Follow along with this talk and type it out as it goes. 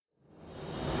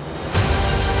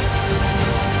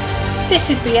This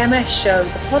is the MS Show,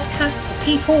 the podcast for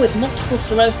people with multiple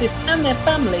sclerosis and their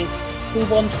families who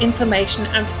want information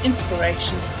and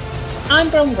inspiration. I'm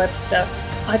Bron Webster.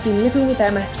 I've been living with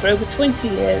MS for over 20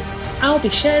 years. I'll be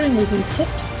sharing with you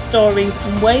tips, stories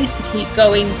and ways to keep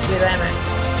going with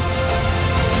MS.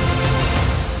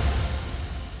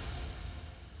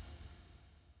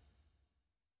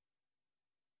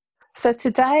 So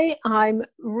today I'm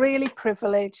really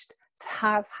privileged to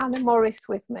have Hannah Morris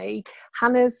with me.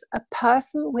 Hannah's a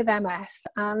person with MS,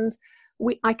 and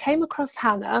I came across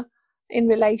Hannah in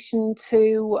relation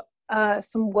to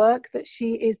some work that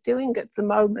she is doing at the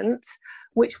moment,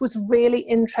 which was really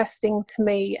interesting to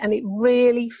me, and it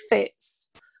really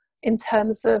fits in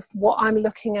terms of what I'm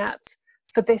looking at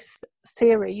for this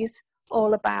series,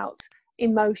 all about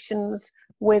emotions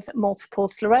with multiple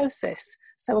sclerosis.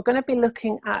 So we're going to be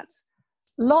looking at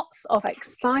lots of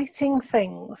exciting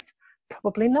things.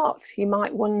 Probably not. You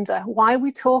might wonder, why are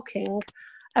we talking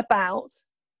about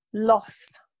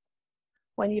loss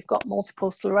when you've got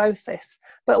multiple sclerosis?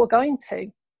 But we're going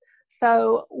to.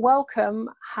 So welcome,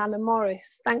 Hannah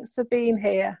Morris. Thanks for being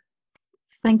here.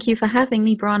 Thank you for having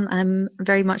me, Bron. I'm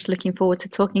very much looking forward to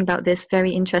talking about this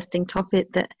very interesting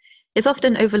topic that is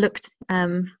often overlooked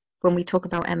when we talk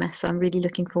about MS. So I'm really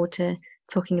looking forward to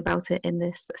talking about it in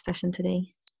this session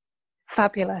today.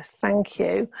 Fabulous, thank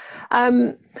you.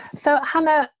 So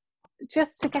Hannah,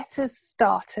 just to get us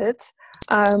started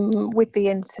with the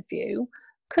interview,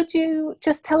 could you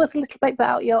just tell us a little bit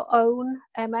about your own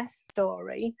MS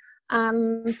story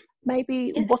and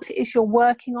maybe what it is you're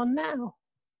working on now?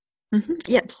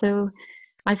 Yep, so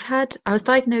I was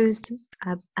diagnosed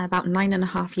about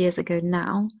 9.5 years ago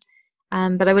now,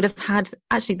 but I would have had,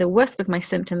 actually the worst of my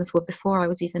symptoms were before I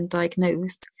was even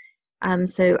diagnosed.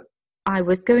 So I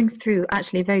was going through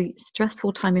actually a very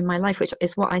stressful time in my life, which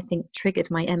is what I think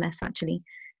triggered my MS actually.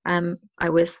 I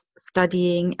was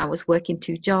studying, I was working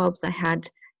 2 jobs, I had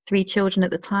 3 children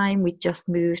at the time, we just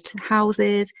moved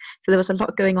houses, so there was a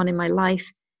lot going on in my life.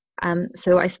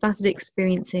 So I started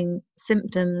experiencing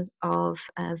symptoms of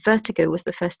vertigo was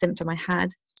the first symptom I had.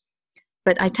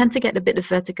 But I tend to get a bit of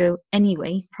vertigo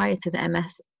anyway prior to the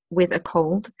MS with a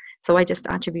cold. So I just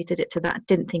attributed it to that,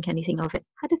 didn't think anything of it.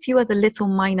 Had a few other little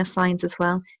minor signs as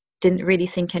well, didn't really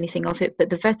think anything of it. But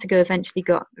the vertigo eventually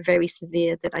got very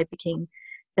severe that I became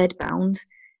bedbound,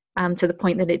 to the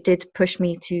point that it did push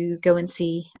me to go and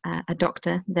see a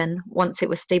doctor. Then once it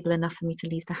was stable enough for me to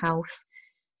leave the house.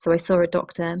 So I saw a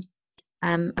doctor.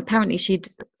 Apparently she'd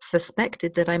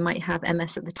suspected that I might have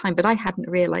MS at the time, but I hadn't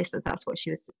realized that that's what she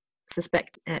was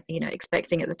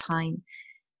expecting at the time.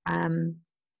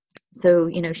 So,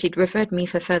 she'd referred me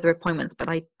for further appointments, but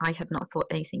I had not thought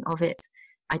anything of it.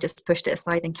 I just pushed it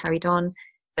aside and carried on.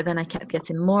 But then I kept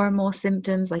getting more and more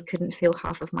symptoms. I couldn't feel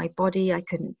half of my body. I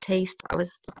couldn't taste.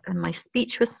 And my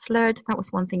speech was slurred. That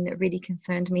was one thing that really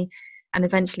concerned me. And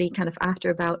eventually, kind of after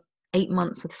about 8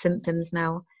 months of symptoms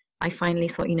now, I finally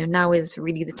thought, now is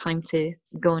really the time to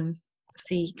go and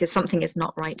see, because something is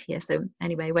not right here. So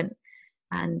anyway, I went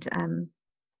and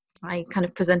I kind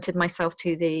of presented myself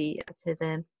to the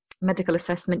medical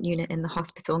assessment unit in the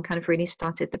hospital and kind of really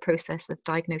started the process of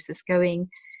diagnosis going.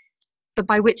 But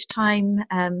by which time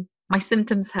my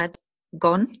symptoms had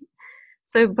gone.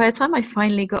 So by the time I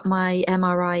finally got my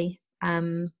MRI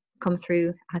come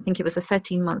through, I think it was a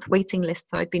 13-month waiting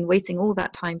list. So I'd been waiting all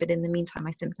that time, but in the meantime,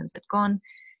 my symptoms had gone.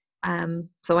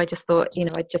 So I just thought,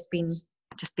 I'd just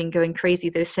been going crazy.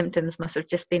 Those symptoms must have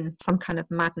just been some kind of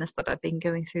madness that I've been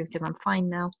going through, because I'm fine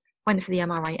now. Went for the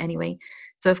MRI anyway.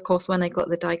 So of course, when I got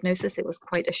the diagnosis, it was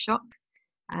quite a shock.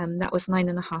 That was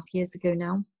 9.5 years ago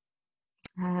now.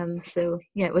 So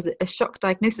yeah, it was a shock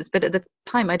diagnosis, but at the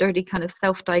time I'd already kind of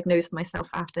self-diagnosed myself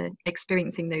after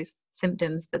experiencing those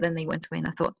symptoms, but then they went away, and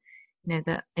I thought,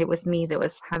 that it was me that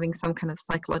was having some kind of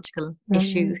psychological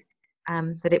issue,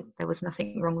 that there was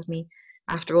nothing wrong with me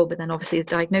after all. But then obviously the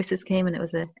diagnosis came, and it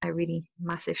was a really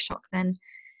massive shock then.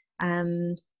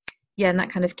 And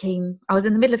that kind of came, I was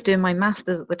in the middle of doing my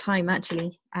master's at the time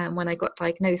actually, when I got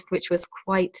diagnosed, which was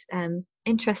quite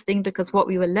interesting, because what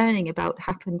we were learning about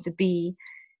happened to be,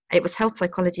 it was health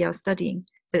psychology I was studying.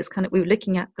 So it's kind of, we were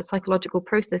looking at the psychological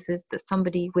processes that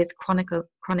somebody with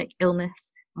chronic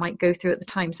illness might go through at the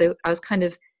time. So I was kind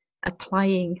of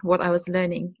applying what I was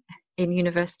learning in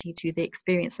university to the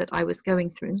experience that I was going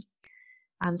through.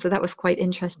 So that was quite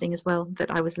interesting as well,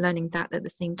 that I was learning that at the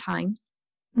same time.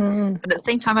 But at the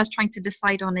same time, I was trying to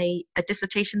decide on a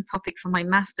dissertation topic for my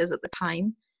master's at the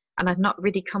time, and I'd not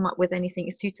really come up with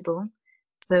anything suitable.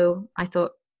 So I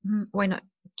thought, why not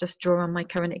just draw on my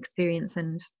current experience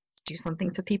and do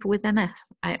something for people with MS?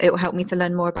 It will help me to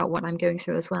learn more about what I'm going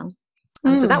through as well.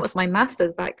 So that was my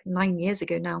master's back 9 years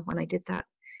ago now when I did that.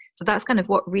 So that's kind of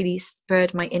what really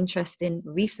spurred my interest in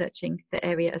researching the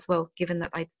area as well, given that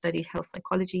I'd studied health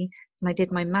psychology and I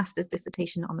did my master's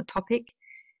dissertation on the topic.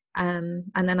 And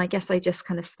then I guess I just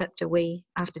kind of stepped away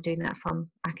after doing that from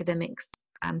academics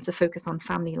to focus on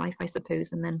family life, I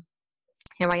suppose. And then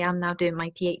here I am now doing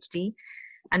my PhD,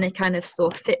 and it kind of saw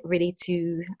fit really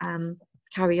to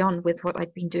carry on with what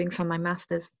I'd been doing for my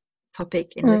master's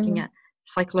topic in looking at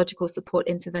psychological support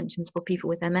interventions for people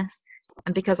with MS.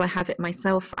 And because I have it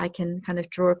myself, I can kind of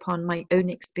draw upon my own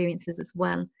experiences as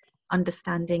well,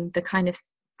 understanding the kind of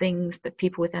things that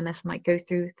people with MS might go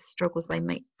through, the struggles they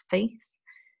might face.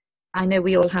 I know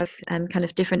we all have kind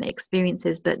of different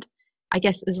experiences, but I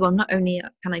guess as well, not only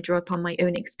can I draw upon my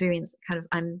own experience, kind of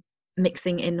I'm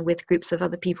mixing in with groups of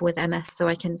other people with MS, so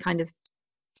I can kind of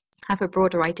have a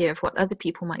broader idea of what other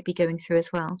people might be going through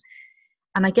as well.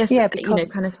 And I guess,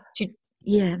 kind of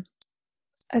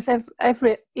as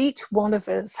each one of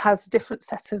us has a different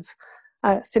set of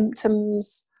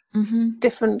symptoms,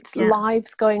 different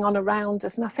lives going on around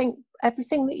us. And I think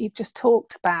everything that you've just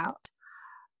talked about,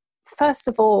 first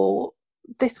of all,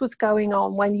 this was going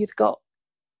on when you'd got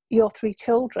your 3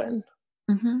 children.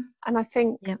 And I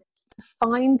think to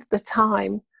find the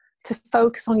time to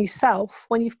focus on yourself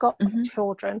when you've got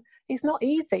children is not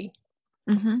easy.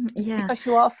 Because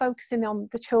you are focusing on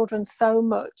the children so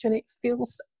much, and it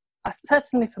feels,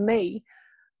 certainly for me,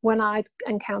 when I'd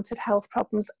encountered health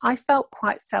problems, I felt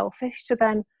quite selfish to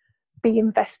then be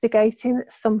investigating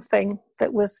something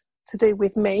that was to do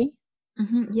with me.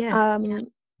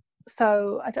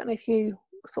 So I don't know if you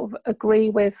sort of agree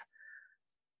with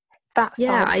that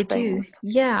side of things.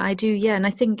 I do. And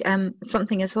I think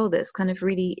something as well that's kind of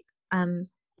really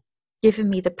given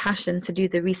me the passion to do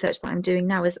the research that I'm doing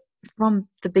now is from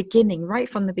the beginning, right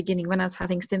from the beginning, when I was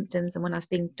having symptoms and when I was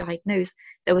being diagnosed,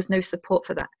 there was no support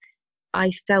for that. I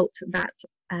felt that,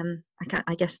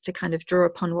 I guess to kind of draw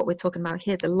upon what we're talking about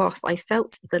here, the loss. I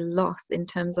felt the loss in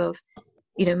terms of,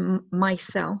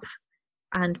 myself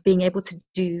and being able to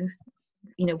do,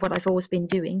 what I've always been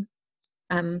doing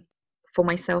for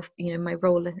myself, my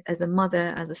role as a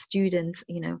mother, as a student,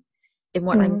 in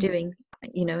what I'm doing,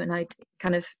 and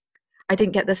I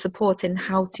didn't get the support in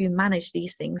how to manage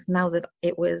these things now that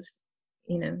it was,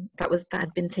 that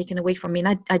had been taken away from me.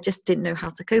 And I just didn't know how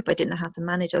to cope. I didn't know how to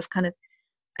manage. I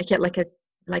get like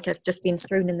I've just been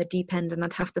thrown in the deep end, and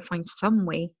I'd have to find some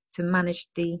way to manage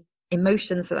the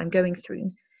emotions that I'm going through.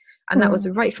 And that was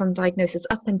right from diagnosis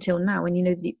up until now. And,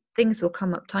 the things will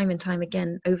come up time and time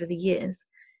again over the years.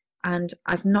 And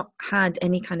I've not had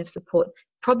any kind of support.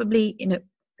 Probably,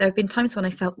 there have been times when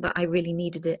I felt that I really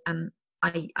needed it, and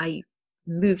I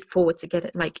moved forward to get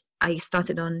it. Like I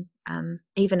started on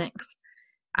Avonex,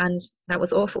 and that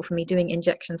was awful for me, doing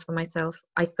injections for myself.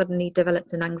 I suddenly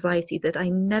developed an anxiety that I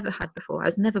never had before. I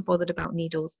was never bothered about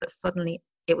needles, but suddenly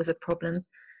it was a problem.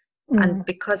 And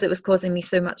because it was causing me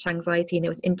so much anxiety and it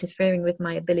was interfering with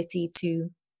my ability to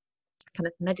kind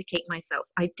of medicate myself,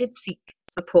 I did seek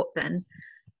support then.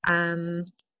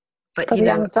 But for the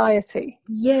anxiety.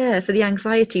 Yeah, for the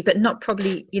anxiety, but not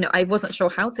probably, I wasn't sure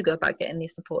how to go about getting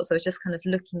these support. So I was just kind of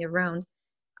looking around,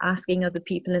 asking other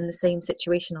people in the same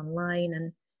situation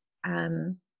online.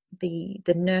 And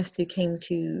the nurse who came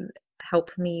to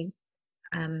help me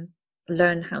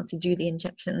learn how to do the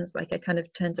injections, like I kind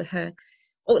of turned to her.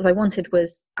 All I wanted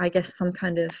was, I guess, some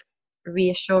kind of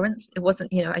reassurance. It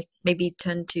wasn't, I maybe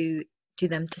turned to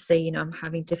them to say, I'm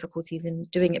having difficulties in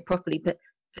doing it properly, but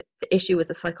the issue was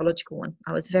a psychological one.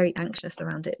 I was very anxious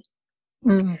around it.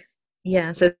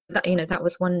 So that, that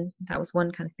was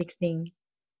one kind of big thing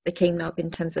that came up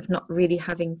in terms of not really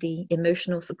having the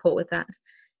emotional support with that,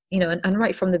 and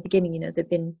right from the beginning, there'd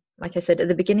been, like I said at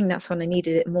the beginning, that's when I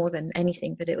needed it more than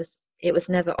anything, but it was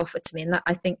never offered to me. And that,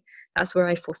 I think that's where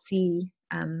I foresee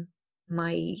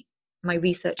my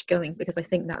research going, because I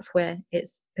think that's where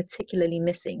it's particularly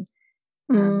missing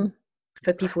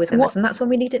for people with MS, and that's when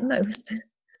we need it most.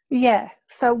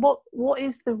 So what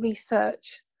is the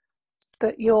research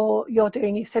that you're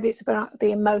doing? You said it's about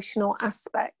the emotional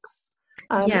aspects.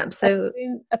 So you're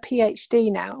doing a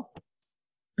PhD now.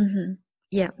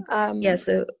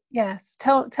 So yes,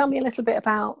 tell me a little bit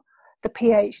about the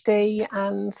PhD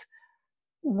and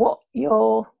what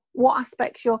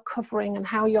aspects you're covering and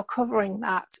how you're covering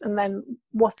that, and then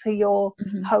what are your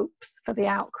hopes for the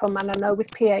outcome. And I know with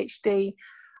PhD,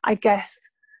 I guess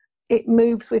it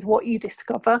moves with what you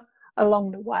discover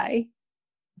along the way.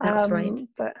 That's right.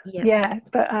 But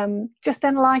just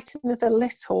enlighten us a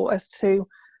little as to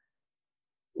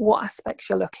what aspects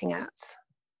you're looking at.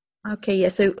 Okay, yeah.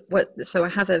 So I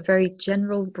have a very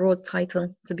general, broad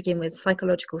title to begin with: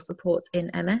 psychological support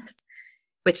in MS.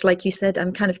 Which, like you said,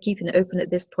 I'm kind of keeping it open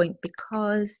at this point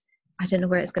because I don't know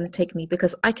where it's going to take me.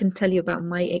 Because I can tell you about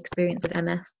my experience of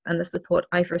MS and the support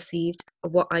I've received,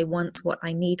 what I want, what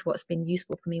I need, what's been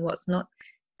useful for me, what's not.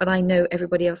 But I know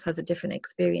everybody else has a different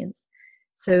experience.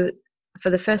 So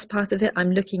for the first part of it,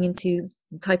 I'm looking into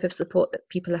the type of support that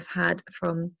people have had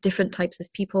from different types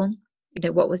of people. You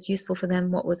know, what was useful for them,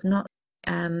 what was not.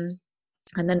 And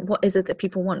then what is it that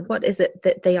people want? What is it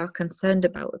that they are concerned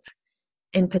about?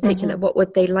 In particular, what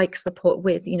would they like support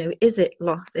with? You know, is it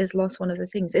loss? Is loss one of the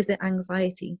things? Is it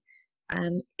anxiety?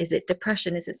 Is it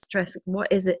depression? Is it stress? What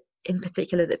is it in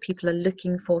particular that people are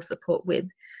looking for support with?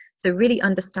 So really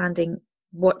understanding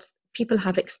what people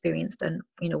have experienced and,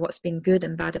 you know, what's been good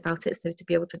and bad about it, so to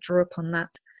be able to draw upon that.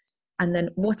 And then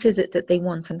what is it that they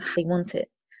want and how they want it?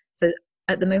 So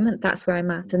at the moment, that's where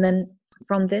I'm at. And then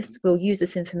from this, we'll use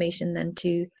this information then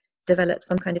to develop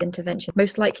some kind of intervention,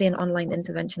 most likely an online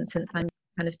intervention, since I'm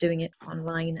kind of doing it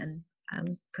online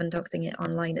and conducting it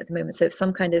online at the moment. So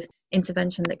some kind of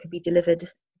intervention that could be delivered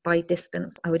by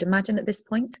distance, I would imagine at this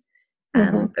point.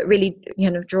 But really,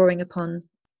 you know, drawing upon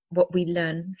what we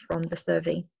learn from the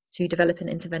survey to develop an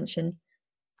intervention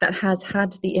that has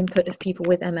had the input of people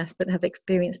with MS that have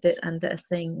experienced it and that are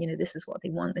saying, you know, this is what they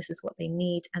want, this is what they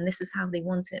need, and this is how they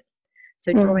want it.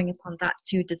 So drawing upon that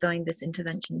to design this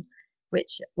intervention,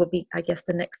 which will be, I guess,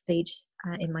 the next stage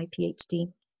in my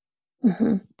PhD.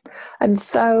 And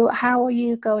so how are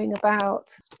you going about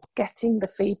getting the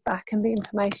feedback and the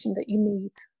information that you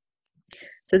need?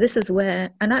 So this is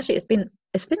where, and actually it's been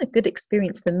a good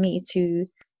experience for me to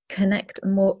connect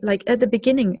more. Like at the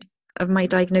beginning of my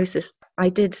diagnosis, I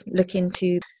did look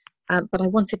into, but I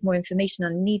wanted more information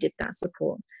and needed that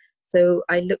support. So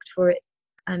I looked for it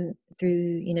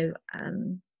through,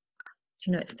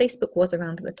 Facebook was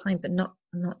around at the time, but not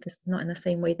in the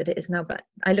same way that it is now. But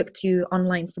I looked to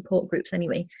online support groups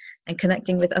anyway, and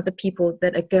connecting with other people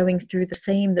that are going through the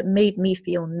same, that made me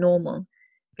feel normal,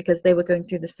 because they were going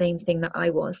through the same thing that I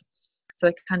was. So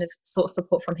I kind of sought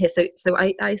support from here. So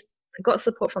I got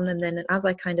support from them then, and as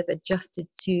I kind of adjusted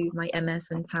to my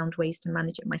MS and found ways to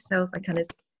manage it myself, I kind of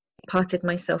parted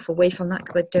myself away from that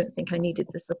because I don't think I needed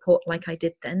the support like I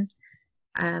did then.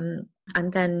 And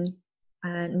then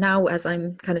now, as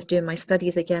I'm kind of doing my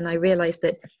studies again, I realized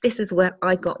that this is where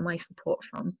I got my support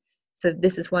from. So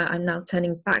this is why I'm now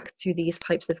turning back to these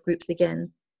types of groups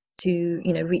again, to,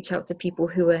 you know, reach out to people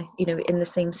who are, you know, in the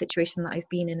same situation that I've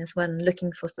been in as well, and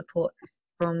looking for support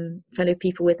from fellow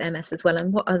people with MS as well,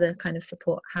 and what other kind of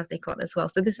support have they got as well.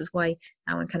 So this is why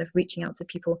now I'm kind of reaching out to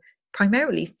people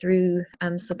primarily through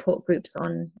support groups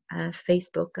on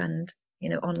Facebook and, you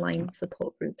know, online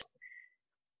support groups.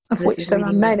 Of which there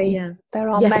are many. There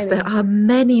are many. There are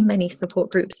many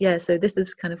support groups. Yeah, so this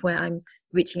is kind of where I'm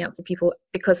reaching out to people,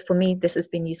 because for me this has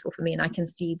been useful for me, and I can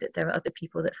see that there are other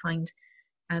people that find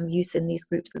use in these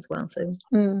groups as well. So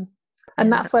and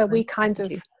that's where we kind of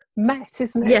met,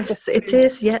 isn't it? Yes, it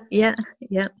is. Yeah.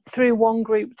 Through one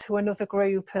group to another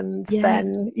group, and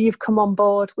then you've come on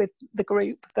board with the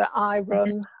group that I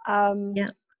run.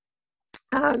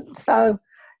 So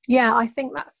yeah, I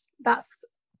think that's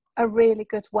a really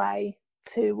good way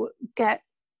to get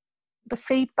the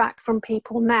feedback from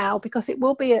people now, because it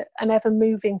will be an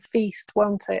ever-moving feast,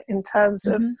 won't it, in terms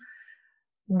of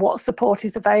what support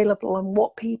is available and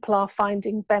what people are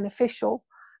finding beneficial,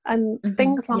 and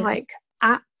things like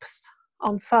apps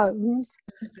on phones.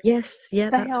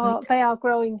 They are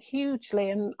growing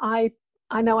hugely. And I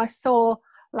know I saw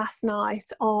last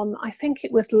night on, I think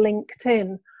it was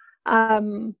LinkedIn,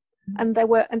 and there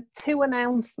were 2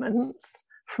 announcements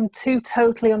from 2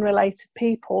 totally unrelated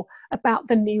people about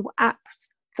the new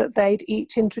apps that they'd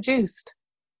each introduced.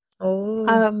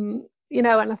 And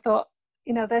I thought,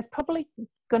 there's probably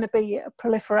going to be a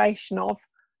proliferation of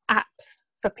apps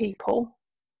for people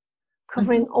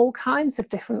covering all kinds of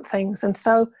different things. And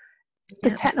so the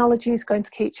technology is going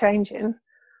to keep changing.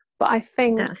 But I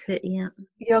think that's it,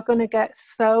 you're going to get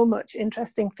so much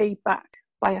interesting feedback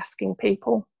by asking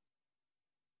people.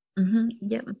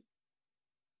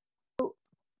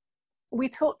 You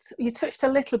touched a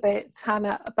little bit,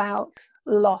 Hannah, about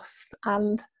loss,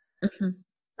 and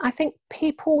I think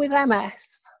people with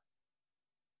MS,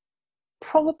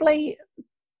 probably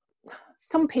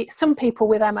some people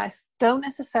with MS don't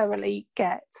necessarily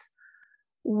get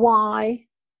why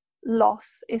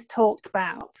loss is talked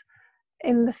about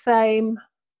in the same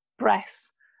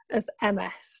breath as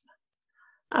MS.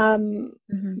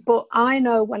 But I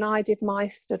know when I did my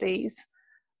studies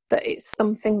that it's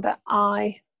something that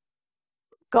I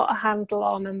got a handle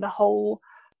on, and the whole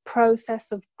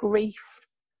process of grief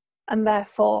and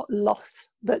therefore loss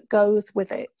that goes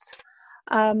with it.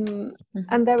 And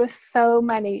there are so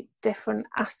many different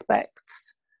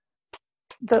aspects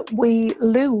that we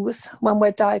lose when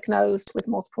we're diagnosed with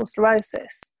multiple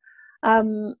sclerosis.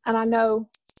 And I know,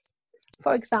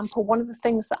 for example, one of the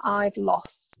things that I've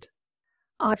lost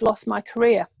my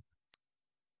career.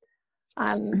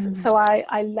 And so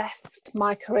I left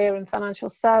my career in financial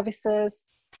services.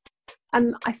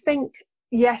 And I think,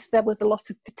 yes, there was a lot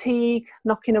of fatigue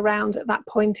knocking around at that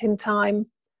point in time,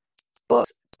 but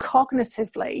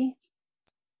cognitively,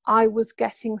 I was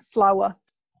getting slower,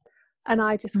 and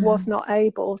I just was not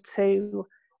able to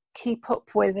keep up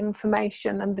with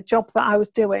information. And the job that I was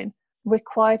doing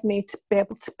required me to be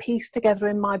able to piece together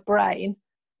in my brain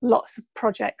lots of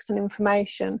projects and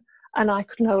information, and I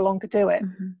could no longer do it.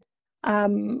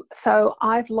 So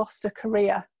I've lost a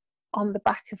career on the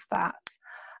back of that.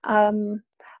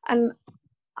 And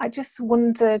I just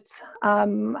wondered,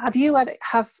 have you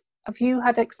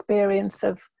had experience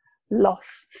of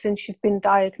loss since you've been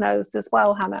diagnosed as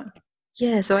well, Hannah?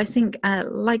 Yeah, so I think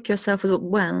like yourself as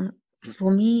well,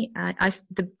 for me,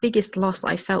 the biggest loss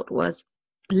I felt was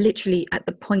literally at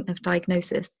the point of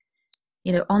diagnosis.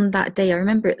 You know, on that day, I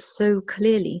remember it so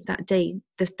clearly. That day,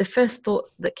 the first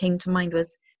thoughts that came to mind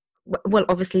was, well,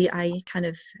 obviously I kind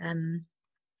of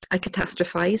I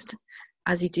catastrophized,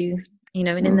 as you do, you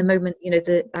know, and in the moment, you know,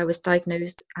 I was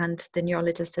diagnosed and the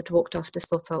neurologist had walked off to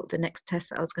sort out the next test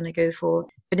that I was going to go for.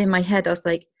 But in my head, I was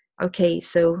like, okay,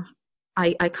 so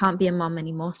I can't be a mum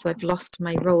anymore. So I've lost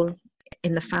my role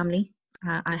in the family.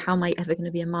 How am I ever going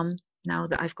to be a mum now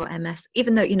that I've got MS?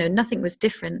 Even though, you know, nothing was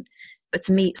different, but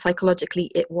to me, psychologically,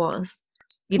 it was.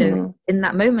 You know, in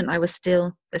that moment, I was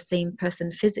still the same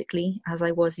person physically as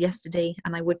I was yesterday,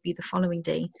 and I would be the following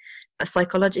day. But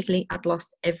psychologically, I'd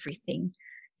lost everything.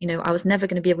 You know, I was never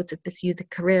going to be able to pursue the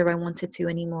career I wanted to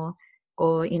anymore,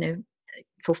 or, you know,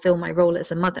 fulfill my role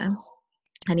as a mother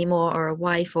anymore, or a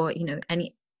wife, or, you know,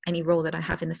 any role that I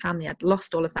have in the family. I'd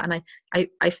lost all of that. And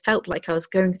I felt like I was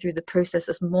going through the process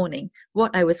of mourning.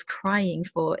 What I was crying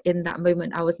for in that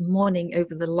moment, I was mourning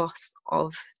over the loss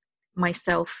of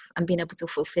myself and being able to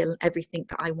fulfill everything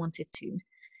that I wanted to.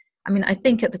 I mean, I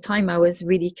think at the time I was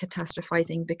really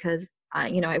catastrophizing because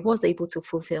I was able to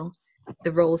fulfill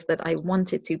the roles that I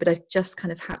wanted to, but I just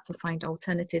kind of had to find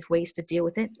alternative ways to deal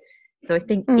with it. So I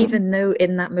think even though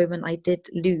in that moment I did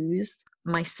lose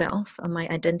myself and my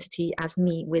identity as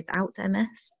me without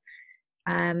MS,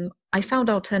 I found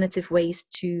alternative ways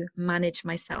to manage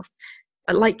myself.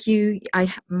 But like you,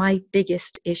 my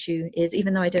biggest issue is,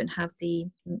 even though I don't have the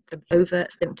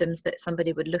overt symptoms that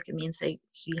somebody would look at me and say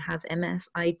she has MS,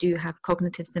 I do have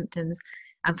cognitive symptoms.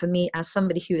 And for me, as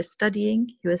somebody who is studying,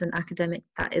 who is an academic,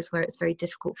 that is where it's very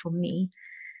difficult for me.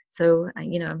 So,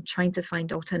 I'm trying to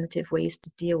find alternative ways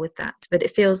to deal with that. But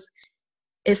it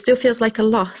still feels like a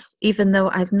loss, even though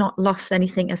I've not lost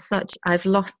anything as such. I've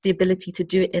lost the ability to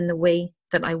do it in the way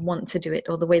that I want to do it,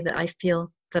 or the way that I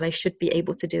feel that I should be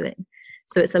able to do it.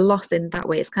 So it's a loss in that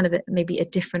way. It's kind of maybe a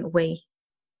different way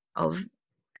of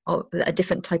a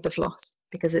different type of loss,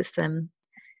 because it's a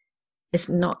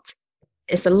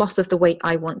loss of the way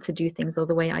I want to do things, or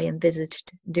the way I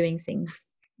envisaged doing things.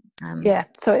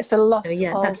 So it's a loss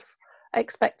of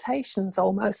expectations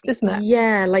almost, isn't it?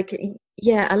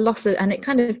 A loss of, and it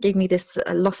kind of gave me this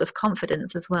a loss of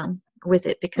confidence as well with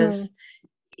it, because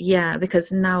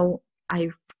because now I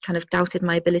kind of doubted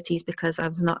my abilities because I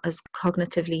was not as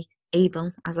cognitively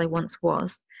able as I once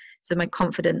was. So my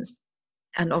confidence,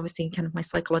 and obviously kind of my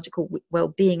psychological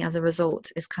well-being as a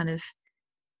result, is kind of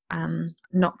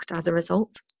knocked as a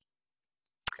result.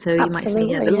 So you might say,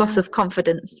 the loss of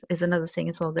confidence is another thing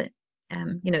as well, that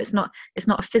it's not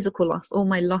a physical loss. All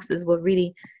my losses were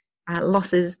really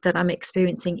losses that I'm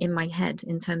experiencing in my head,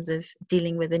 in terms of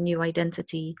dealing with a new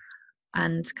identity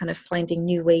and kind of finding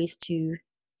new ways to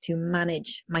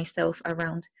manage myself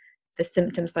around the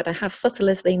symptoms that I have, subtle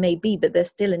as they may be, but they're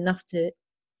still enough to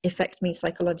affect me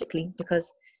psychologically,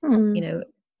 because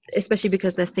especially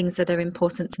because they're things that are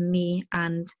important to me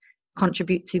and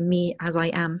contribute to me as I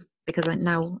am, because I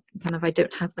now I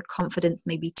don't have the confidence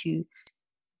maybe to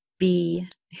be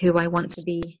who I want to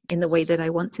be in the way that I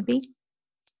want to be.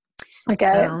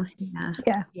 Okay. So,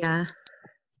 yeah.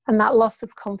 And that loss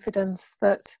of confidence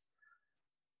that,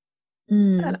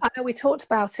 and I know we talked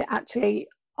about it actually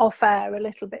off air a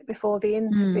little bit before the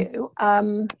interview,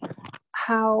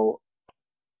 how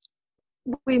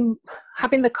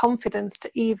having the confidence to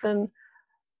even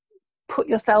put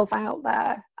yourself out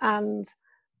there and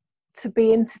to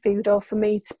be interviewed, or for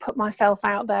me to put myself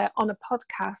out there on a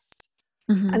podcast,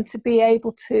 and to be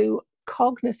able to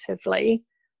cognitively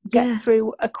get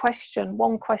through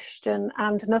one question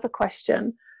and another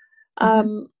question,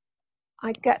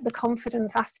 I get the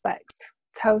confidence aspect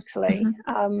totally.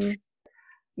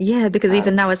 Because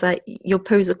even now, you'll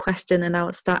pose a question and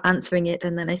I'll start answering it,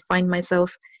 and then I find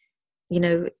myself,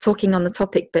 talking on the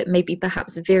topic, but maybe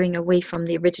perhaps veering away from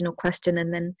the original question,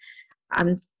 and then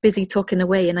I'm busy talking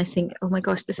away, and I think, oh my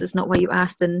gosh, this is not what you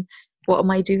asked, and what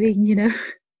am I doing?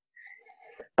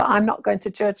 But I'm not going to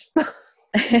judge.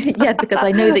 Because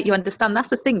I know that you understand. That's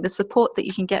the thing. The support that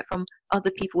you can get from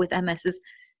other people with MS is,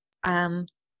 I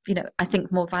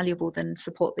think more valuable than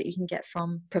support that you can get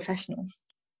from professionals.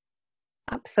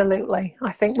 Absolutely.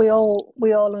 I think we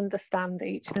all understand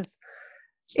each other's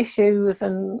issues,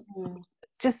 and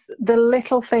just the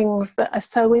little things that are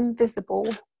so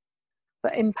invisible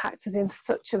but impact us in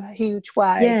such a huge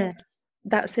way. Yeah,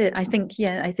 that's it. I think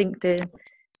the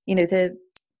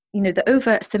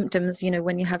overt symptoms,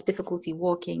 when you have difficulty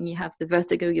walking, you have the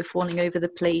vertigo, you're falling over the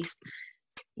place,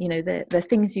 the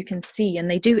things you can see, and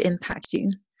they do impact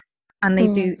you. And they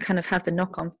do kind of have the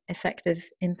knock-on effect of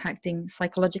impacting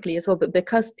psychologically as well. But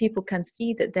because people can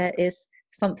see that there is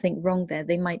something wrong there,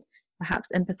 they might perhaps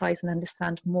empathize and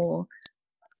understand more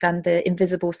than the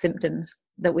invisible symptoms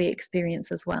that we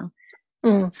experience as well.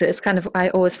 So it's kind of, I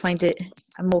always find it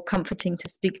more comforting to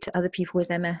speak to other people with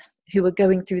MS who are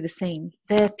going through the same.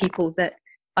 They're people that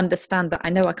understand that I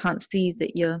know I can't see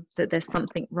that there's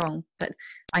something wrong, but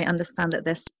I understand that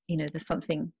there's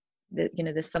something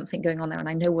there's something going on there, and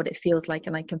I know what it feels like,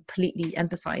 and I completely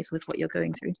empathize with what you're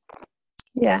going through.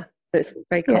 So it's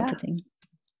very comforting.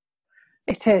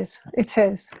 It is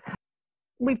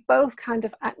we've both kind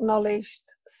of acknowledged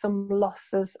some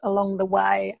losses along the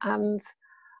way, and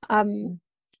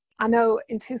I know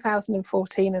in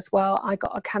 2014 as well, I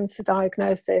got a cancer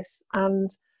diagnosis and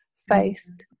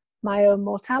faced my own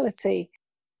mortality.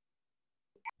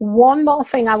 One more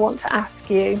thing I want to ask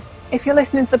you: if you're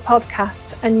listening to the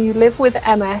podcast and you live with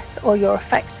MS, or you're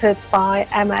affected by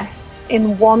MS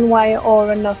in one way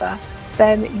or another,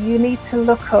 then you need to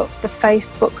look up the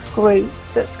Facebook group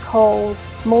that's called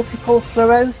Multiple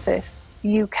Sclerosis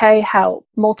UK Help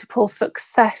Multiple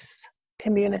Success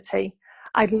Community.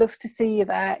 I'd love to see you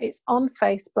there. It's on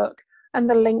Facebook, and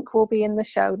the link will be in the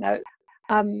show notes.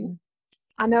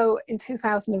 I know in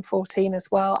 2014 as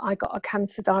well, I got a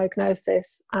cancer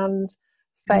diagnosis and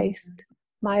faced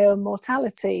my own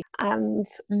mortality. And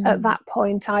at that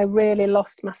point, I really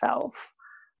lost myself.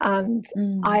 And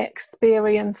I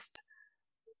experienced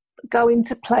going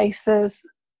to places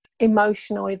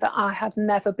emotionally that I had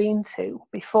never been to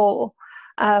before.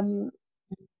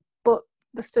 But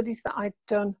the studies that I'd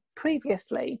done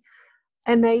previously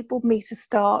enabled me to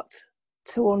start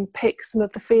to unpick some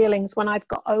of the feelings when I'd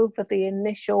got over the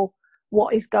initial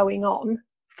what is going on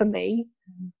for me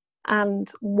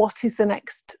and what is the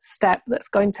next step that's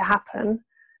going to happen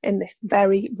in this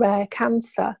very rare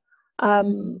cancer,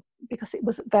 because it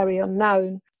was very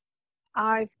unknown.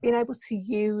 I've been able to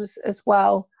use as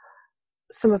well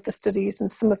some of the studies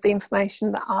and some of the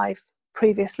information that I've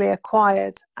previously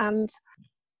acquired. And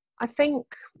I think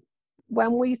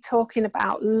when we're talking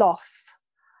about loss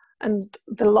and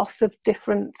the loss of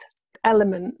different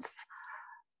elements,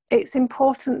 it's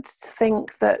important to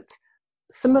think that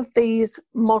some of these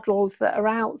models that are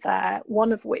out there,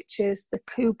 one of which is the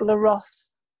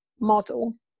Kubler-Ross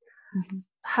model,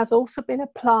 has also been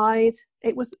applied.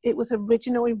 It was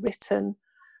originally written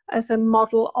as a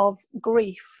model of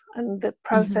grief and the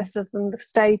processes and the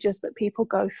stages that people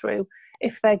go through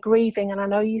if they're grieving. And I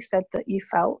know you said that you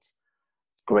felt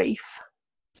grief.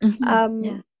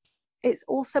 It's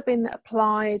also been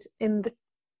applied in the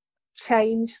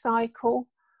change cycle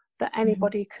that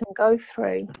anybody can go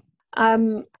through.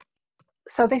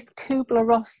 So this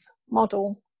Kubler-Ross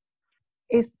model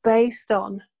is based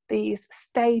on these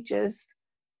stages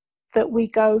that we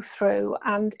go through,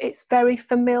 and it's very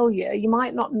familiar. You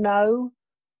might not know,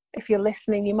 if you're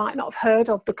listening, you might not have heard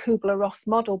of the Kubler-Ross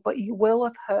model, but you will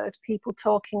have heard people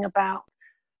talking about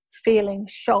feeling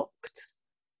shocked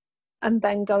and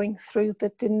then going through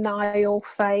the denial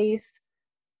phase,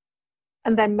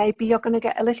 and then maybe you're going to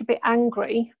get a little bit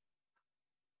angry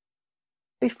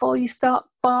before you start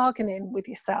bargaining with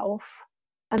yourself,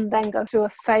 and then go through a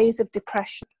phase of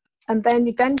depression, and then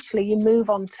eventually you move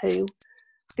on to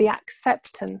the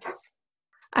acceptance.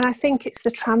 And I think it's the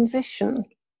transition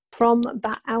from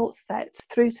that outset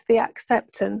through to the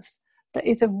acceptance that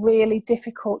is a really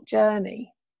difficult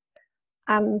journey.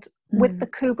 And with the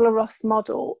Kubler-Ross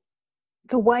model,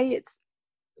 the way it's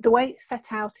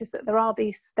set out is that there are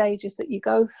these stages that you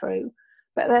go through,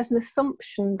 but there's an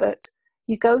assumption that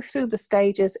you go through the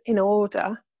stages in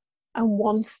order, and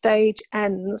one stage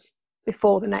ends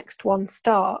before the next one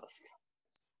starts.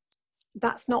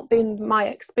 That's not been my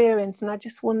experience, and I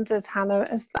just wondered, Hannah,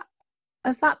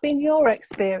 has that been your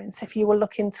experience if you were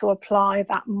looking to apply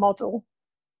that model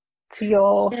to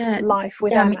your life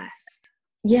with MS?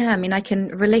 I mean, I can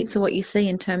relate to what you say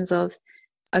in terms of,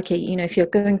 okay, you know, if you're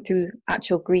going through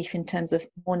actual grief in terms of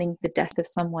mourning the death of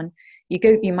someone,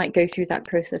 you might go through that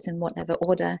process in whatever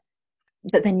order,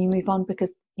 but then you move on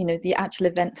because, you know, the actual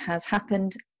event has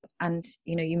happened and,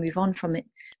 you know, you move on from it.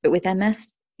 But with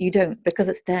MS, you don't, because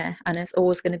it's there and it's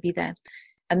always going to be there.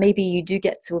 And maybe you do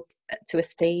get to a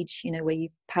stage, you know, where you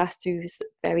pass through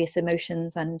various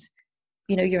emotions and,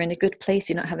 you know, you're in a good place,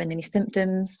 you're not having any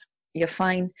symptoms, you're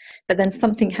fine, but then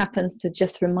something happens to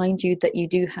just remind you that you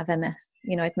do have MS.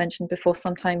 You know, I'd mentioned before,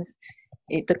 sometimes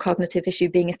the cognitive issue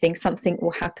being a thing, something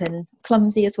will happen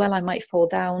clumsy as well. I might fall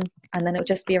down and then it'll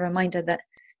just be a reminder that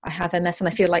I have MS, and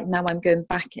I feel like now I'm going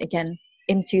back again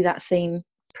into that same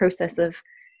process of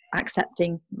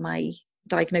accepting my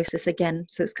diagnosis again.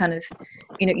 So it's kind of,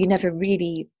 you know, you never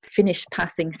really finish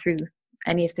passing through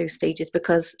any of those stages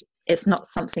because it's not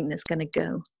something that's going to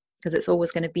go, because it's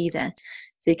always going to be there.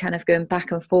 So you're kind of going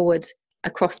back and forward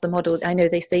across the model. I know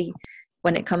they say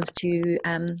when it comes to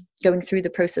going through the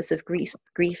process of grief,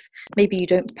 maybe you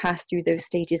don't pass through those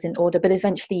stages in order, but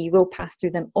eventually you will pass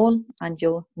through them all and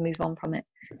you'll move on from it.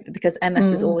 But because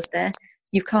MS is always there,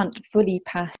 you can't fully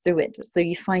pass through it. So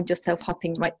you find yourself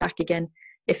hopping right back again.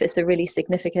 If it's a really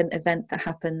significant event that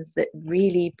happens that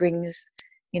really brings,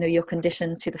 you know, your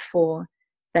condition to the fore,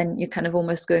 then you're kind of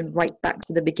almost going right back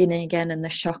to the beginning again, and the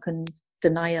shock and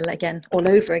denial again, all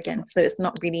over again. So it's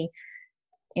not really,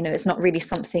 you know, it's not really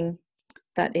something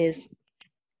that is,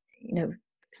 you know,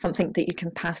 something that you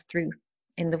can pass through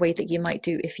in the way that you might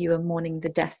do if you were mourning the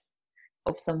death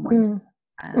of someone.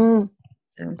 So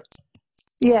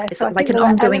yeah, it's so like an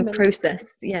ongoing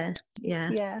process. Yeah.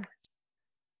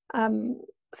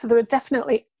 So there are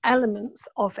definitely elements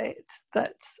of it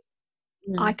that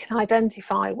I can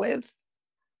identify with.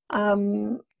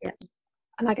 And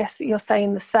I guess you're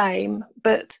saying the same,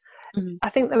 but I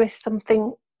think there is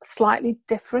something slightly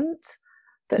different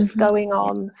that's going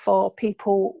on for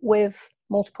people with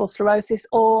multiple sclerosis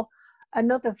or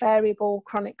another variable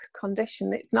chronic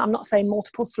condition. I'm not saying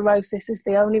multiple sclerosis is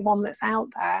the only one that's out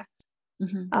there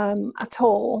at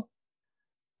all,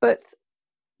 but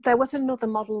there was another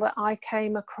model that I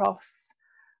came across,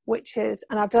 which is,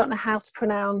 and I don't know how to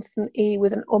pronounce an E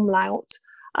with an umlaut,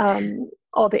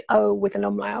 or the O with an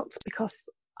umlaut, because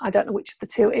I don't know which of the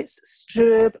two. It's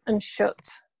Strub and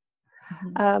Schutt.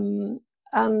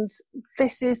 And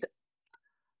this is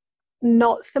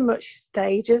not so much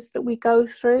stages that we go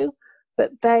through,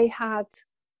 but they had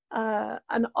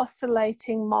an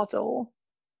oscillating model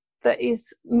that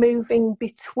is moving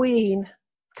between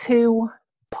 2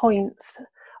 points,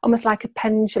 almost like a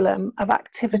pendulum of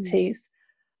activities.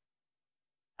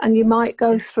 And you might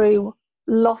go through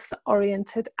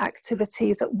loss-oriented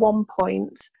activities at one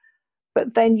point,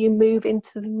 but then you move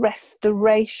into the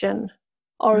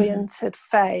restoration-oriented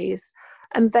phase,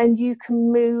 and then you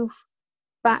can move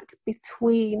back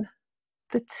between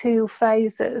the two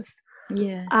phases.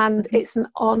 And it's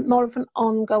more of an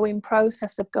ongoing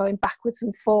process of going backwards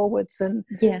and forwards and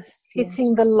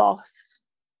hitting the loss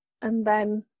and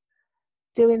then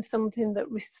doing something that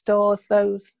restores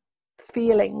those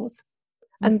feelings.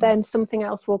 And then something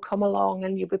else will come along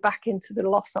and you'll be back into the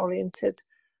loss-oriented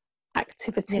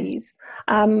activities.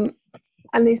 And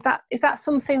is that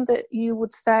something that you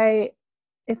would say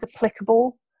is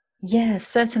applicable? Yes,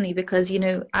 certainly, because, you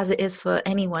know, as it is for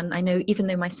anyone, I know even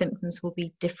though my symptoms will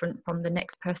be different from the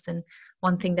next person,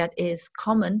 one thing that is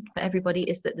common for everybody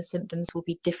is that the symptoms will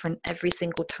be different every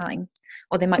single time.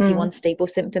 Or there might be one stable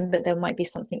symptom, but there might be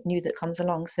something new that comes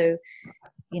along. So,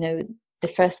 you know, the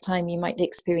first time you might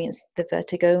experience the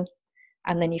vertigo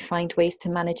and then you find ways to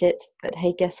manage it. But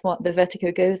hey, guess what? The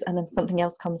vertigo goes and then something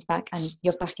else comes back and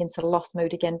you're back into loss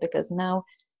mode again, because now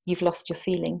you've lost your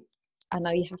feeling. And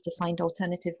now you have to find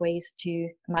alternative ways to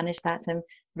manage that and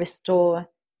restore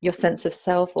your sense of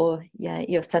self, or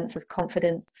your sense of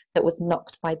confidence that was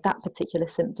knocked by that particular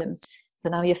symptom. So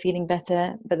now you're feeling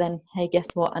better, but then, hey, guess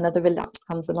what? Another relapse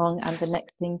comes along, and the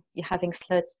next thing you're having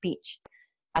slurred speech.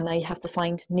 And now you have to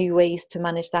find new ways to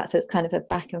manage that. So it's kind of a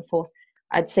back and forth.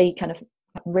 I'd say kind of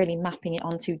really mapping it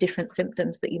onto different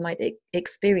symptoms that you might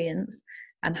experience,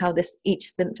 and how each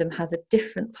symptom has a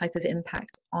different type of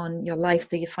impact on your life.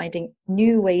 So you're finding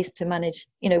new ways to manage,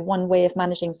 you know, one way of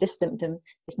managing this symptom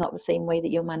is not the same way that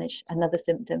you'll manage another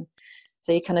symptom.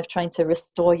 So you're kind of trying to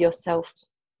restore yourself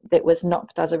that was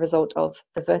knocked as a result of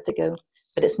the vertigo,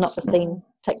 but it's not the same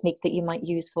technique that you might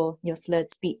use for your slurred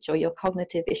speech or your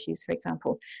cognitive issues, for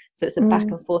example. So it's a back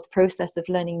and forth process of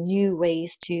learning new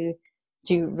ways to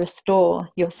restore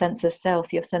your sense of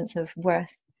self, your sense of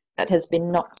worth that has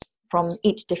been knocked from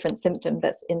each different symptom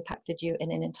that's impacted you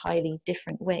in an entirely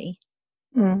different way.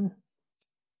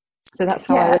 So that's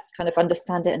how I would kind of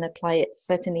understand it and apply it.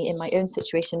 Certainly in my own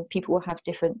situation, people will have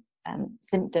different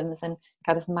symptoms and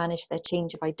kind of manage their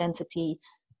change of identity,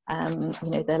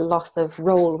 their loss of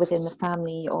role within the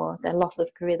family or their loss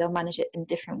of career. They'll manage it in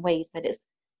different ways, but it's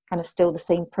kind of still the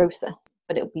same process,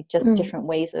 but it'll be just different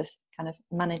ways of kind of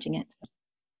managing it.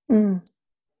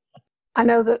 I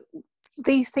know that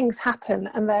these things happen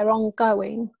and they're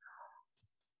ongoing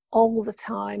all the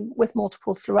time with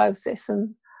multiple sclerosis.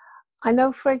 And I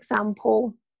know, for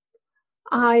example,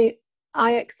 I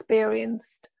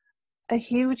experienced a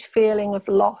huge feeling of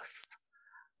loss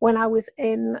when I was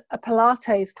in a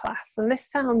Pilates class. And this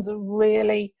sounds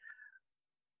really,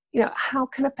 how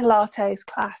can a Pilates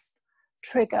class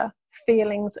trigger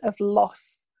feelings of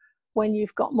loss when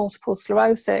you've got multiple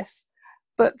sclerosis?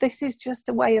 But this is just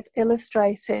a way of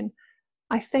illustrating,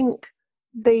 I think,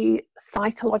 the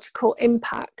psychological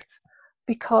impact,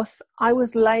 because I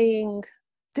was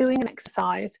doing an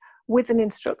exercise with an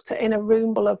instructor in a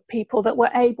room full of people that were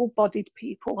able-bodied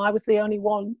people. I was the only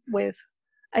one with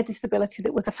a disability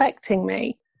that was affecting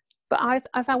me. But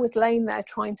as I was laying there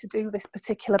trying to do this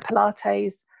particular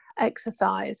Pilates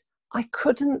exercise, I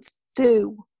couldn't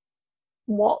do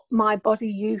what my body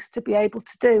used to be able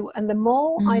to do. And the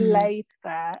more I laid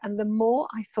there and the more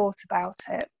I thought about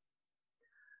it,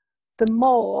 the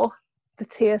more the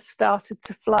tears started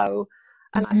to flow.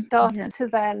 And I started to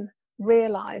then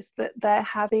realize that there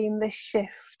had been this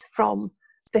shift from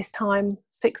this time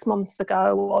 6 months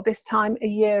ago or this time a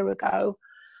year ago,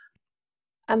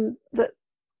 and that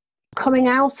coming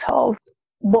out of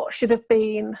what should have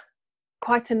been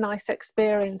quite a nice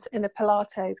experience in a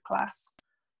Pilates class,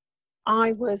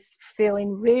 I was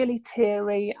feeling really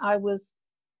teary. I was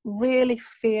really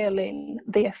feeling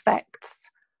the effects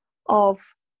of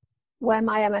where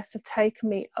my MS had taken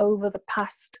me over the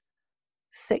past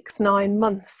 6-9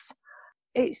 months.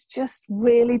 It's just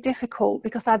really difficult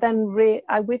because I then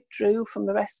I withdrew from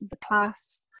the rest of the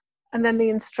class, and then the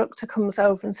instructor comes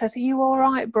over and says, "Are you all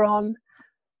right, Bron?"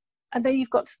 And then you've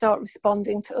got to start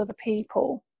responding to other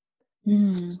people.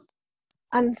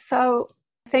 And so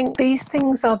I think these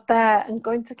things are there and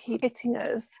going to keep hitting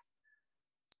us.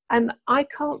 And I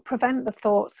can't prevent the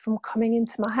thoughts from coming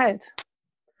into my head.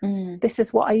 This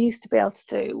is what I used to be able to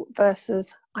do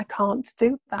versus I can't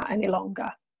do that any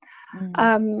longer.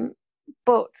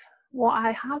 But what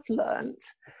I have learned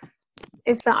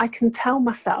is that I can tell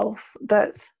myself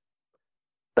that,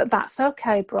 but that's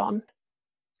okay, Bron.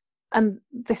 And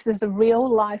this is a real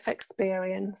life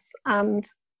experience and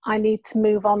I need to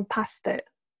move on past it.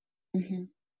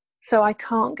 So I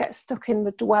can't get stuck in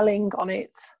the dwelling on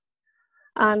it.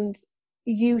 And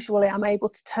usually I'm able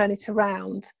to turn it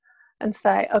around and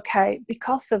say, okay,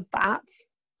 because of that,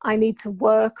 I need to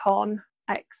work on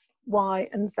X, Y,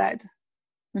 and Z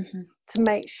to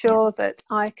make sure that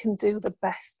I can do the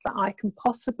best that I can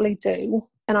possibly do,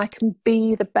 and I can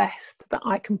be the best that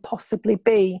I can possibly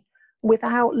be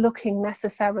without looking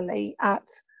necessarily at,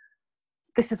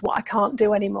 this is what I can't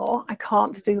do anymore. I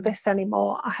can't do this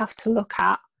anymore. I have to look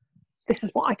at, this is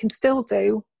what I can still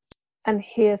do, and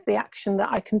here's the action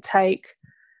that I can take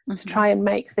to try and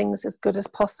make things as good as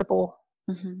possible.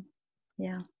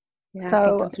 Yeah, so, I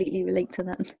can completely relate to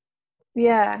that.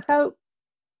 Yeah, so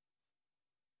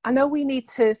I know we need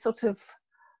to sort of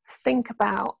think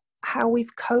about how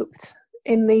we've coped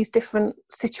in these different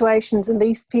situations and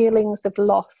these feelings of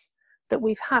loss that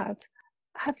we've had.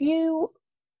 Have you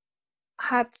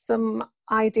had some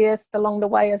ideas along the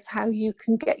way as how you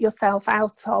can get yourself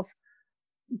out of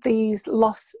these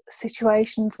loss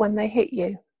situations when they hit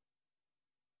you?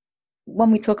 When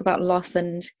we talk about loss,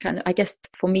 and kind of, I guess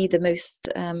for me, the most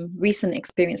recent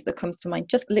experience that comes to mind,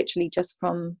 just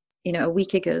from a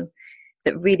week ago,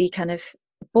 that really kind of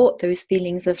brought those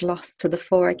feelings of loss to the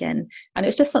fore again. And it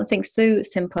was just something so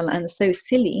simple and so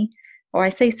silly, or I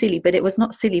say silly, but it was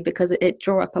not silly because it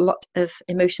drew up a lot of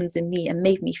emotions in me and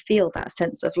made me feel that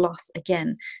sense of loss again.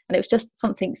 And it was just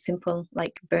something simple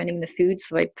like burning the food.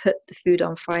 So I put the food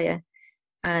on fire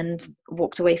and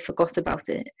walked away, forgot about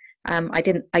it.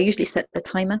 I usually set a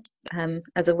timer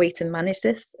as a way to manage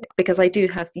this, because I do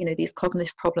have, these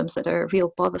cognitive problems that are a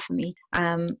real bother for me.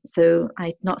 So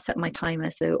I not set my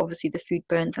timer. So obviously the food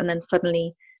burnt, and then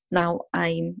suddenly now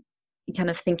I'm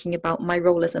kind of thinking about my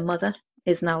role as a mother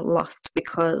is now lost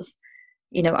because,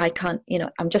 I can't,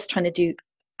 I'm just trying to do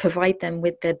provide them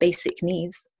with their basic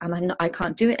needs, and I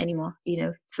can't do it anymore,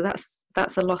 so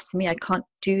that's a loss for me. I can't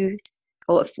do,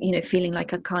 or feeling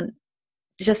like I can't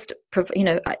just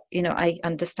I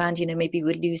understand, maybe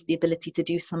we lose the ability to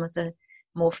do some of the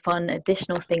more fun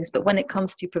additional things, but when it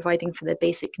comes to providing for their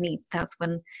basic needs, that's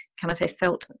when kind of I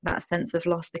felt that sense of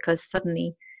loss, because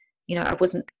suddenly I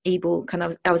wasn't able,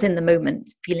 I was in the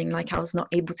moment feeling like I was not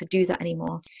able to do that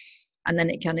anymore. And then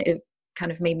it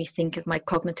kind of made me think of my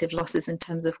cognitive losses in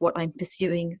terms of what I'm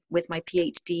pursuing with my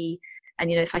PhD. And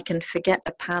if I can forget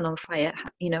a pan on fire,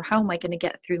 how am I going to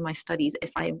get through my studies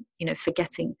if I'm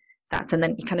forgetting that, and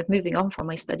then kind of moving on from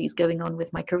my studies, going on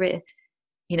with my career?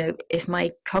 If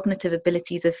my cognitive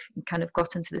abilities have kind of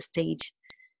gotten to the stage,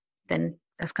 then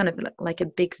that's kind of like a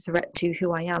big threat to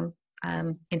who I am,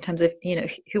 in terms of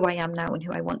who I am now and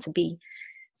who I want to be.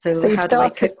 So how do I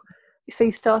cope? So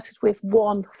you started with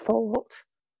one thought,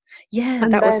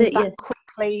 and that was it. That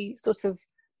quickly sort of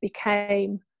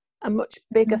became a much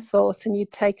bigger thought, and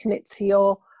you'd taken it to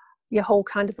your whole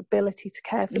kind of ability to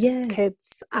care for the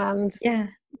kids, and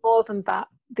more than that,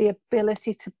 the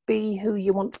ability to be who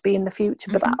you want to be in the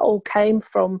future. But that all came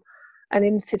from an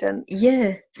incident.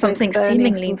 Something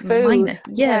seemingly minor.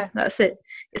 That's it.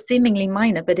 It's seemingly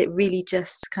minor, but it really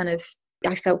just kind of,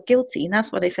 I felt guilty, and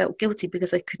that's what I felt guilty,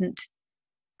 because I couldn't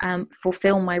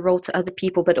fulfill my role to other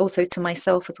people, but also to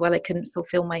myself as well. I couldn't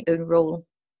fulfill my own role,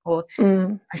 or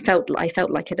I felt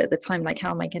like it at the time. Like,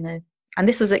 how am I gonna? And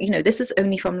this was this is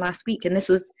only from last week, and this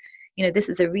was this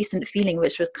is a recent feeling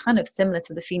which was kind of similar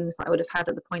to the feelings that I would have had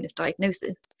at the point of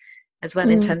diagnosis as well,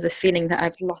 in terms of feeling that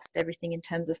I've lost everything in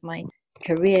terms of my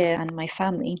career and my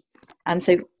family.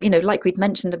 So like we'd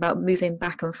mentioned about moving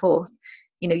back and forth,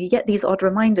 you get these odd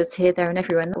reminders here, there and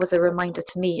everywhere, and that was a reminder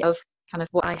to me of kind of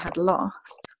what I had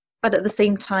lost. But at the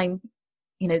same time,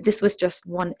 this was just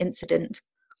one incident,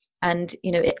 and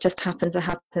it just happened to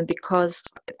happen because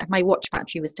my watch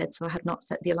battery was dead, so I had not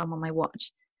set the alarm on my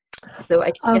watch. So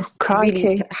I guess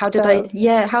really, how did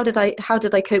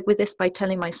I cope with this? By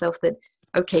telling myself that,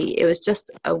 okay, it was just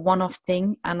a one-off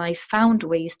thing, and I found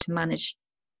ways to manage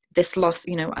this loss.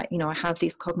 I have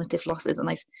these cognitive losses, and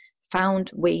I've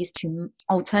found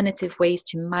alternative ways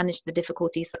to manage the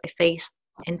difficulties that I face,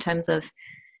 in terms of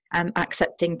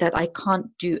accepting that I can't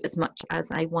do as much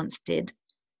as I once did.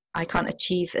 I can't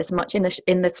achieve as much in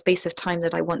the space of time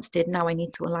that I once did. Now I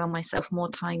need to allow myself more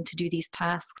time to do these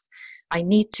tasks. I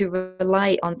need to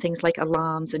rely on things like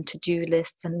alarms and to-do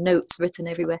lists and notes written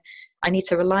everywhere. I need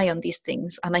to rely on these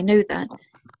things, and I know that.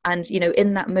 And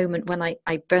in that moment when I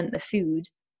burnt the food,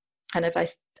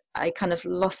 I kind of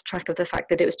lost track of the fact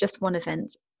that it was just one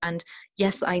event. And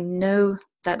yes, I know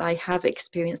that I have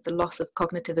experienced the loss of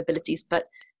cognitive abilities, but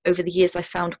over the years I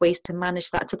found ways to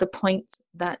manage that, to the point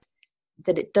that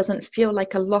it doesn't feel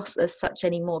like a loss as such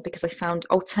anymore, because I found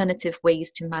alternative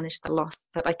ways to manage the loss,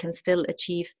 that I can still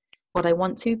achieve what I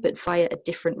want to, but via a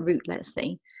different route, let's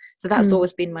say. So that's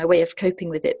always been my way of coping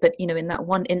with it. But in that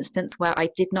one instance where I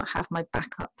did not have my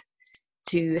backup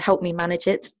to help me manage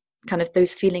it, kind of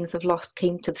those feelings of loss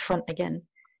came to the front again.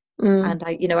 And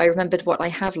I remembered what I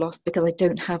have lost, because I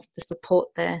don't have the support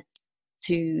there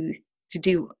to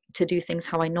do things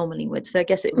how I normally would. So I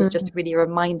guess it was just really a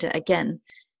reminder again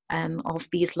of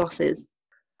these losses.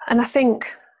 And I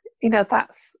think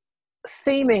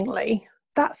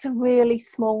that's a really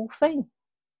small thing.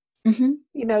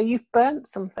 You've burnt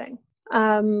something,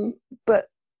 but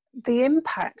the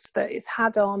impact that it's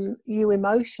had on you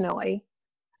emotionally,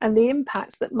 and the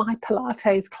impact that my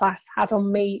Pilates class had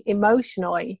on me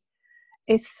emotionally,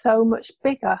 is so much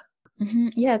bigger.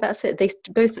 Yeah, that's it.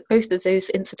 Both of those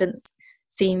incidents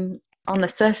seem, on the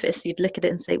surface, you'd look at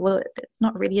it and say, well, it's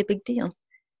not really a big deal,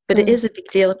 but it is a big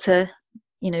deal to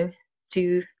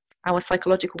our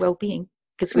psychological well-being,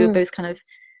 because we were both kind of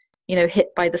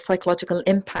hit by the psychological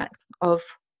impact of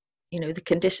the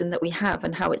condition that we have,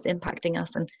 and how it's impacting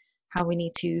us, and how we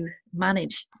need to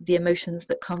manage the emotions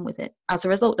that come with it as a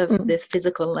result of the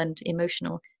physical and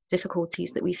emotional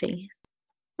difficulties that we face.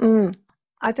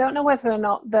 I don't know whether or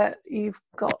not that you've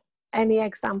got any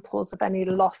examples of any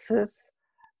losses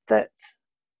that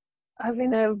have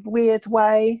in a weird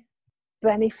way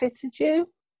benefited you,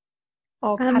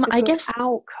 or had a good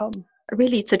outcome.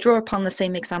 Really, to draw upon the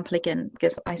same example again,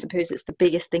 because I suppose it's the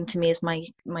biggest thing to me, is my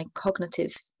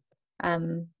cognitive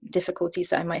difficulties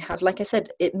that I might have. Like I said,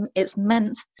 it's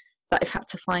meant that I've had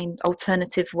to find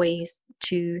alternative ways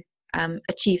to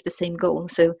achieve the same goal.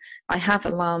 So I have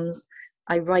alarms,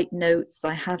 I write notes,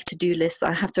 I have to-do lists,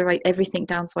 I have to write everything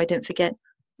down so I don't forget.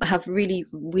 I have really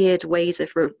weird ways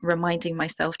of reminding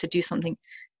myself to do something,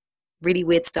 really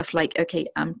weird stuff like, okay,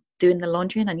 I'm doing the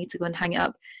laundry and I need to go and hang it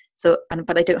up.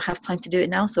 but I don't have time to do it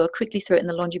now, so I'll quickly throw it in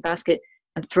the laundry basket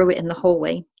and throw it in the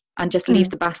hallway and just leave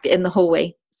the basket in the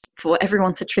hallway for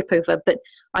everyone to trip over. But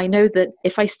I know that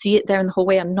if I see it there in the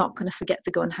hallway, I'm not going to forget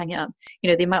to go and hang it up.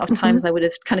 The amount of times I would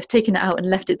have kind of taken it out and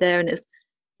left it there, and it's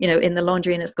in the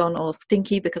laundry and it's gone all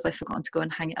stinky because I've forgotten to go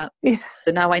and hang it up. Yeah.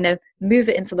 So now I know, move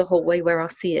it into the hallway where I'll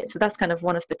see it. So that's kind of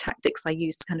one of the tactics I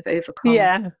use to kind of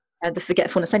overcome the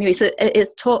forgetfulness anyway. So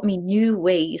it's taught me new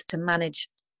ways to manage,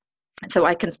 so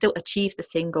I can still achieve the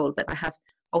same goal, but I have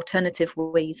alternative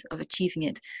ways of achieving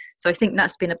it. So I think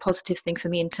that's been a positive thing for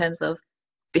me in terms of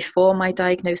before my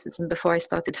diagnosis and before I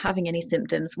started having any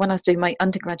symptoms. When I was doing my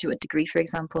undergraduate degree, for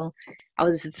example, I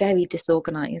was very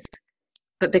disorganized.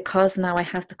 But because now I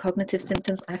have the cognitive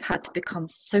symptoms, I've had to become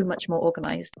so much more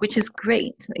organized, which is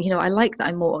great. I like that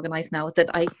I'm more organized now, that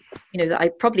I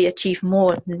probably achieve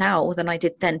more now than I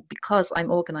did then because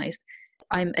I'm organized.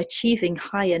 I'm achieving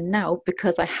higher now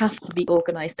because I have to be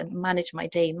organized and manage my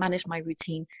day, manage my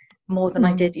routine more than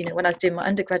I did. When I was doing my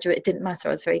undergraduate, it didn't matter.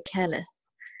 I was very careless.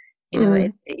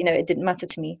 It didn't matter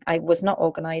to me. I was not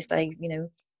organized. So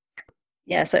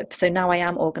now I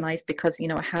am organized because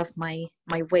I have my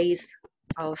ways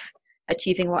of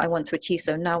achieving what I want to achieve.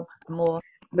 So now I'm more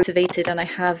motivated and I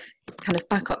have kind of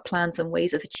backup plans and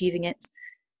ways of achieving it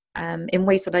in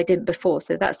ways that I didn't before.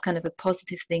 So that's kind of a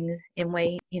positive thing in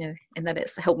that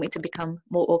it's helped me to become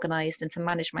more organized and to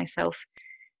manage myself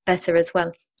better as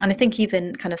well. And I think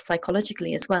even kind of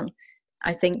psychologically as well,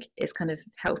 I think it's kind of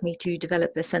helped me to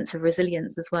develop a sense of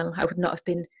resilience as well. I would not have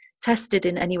been tested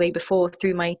in any way before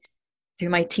through my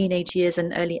teenage years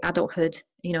and early adulthood.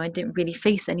 I didn't really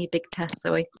face any big tests,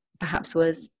 so I perhaps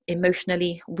was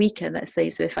emotionally weaker, let's say.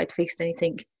 So if I'd faced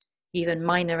anything even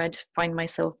minor, I'd find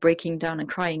myself breaking down and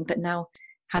crying. But now,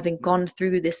 having gone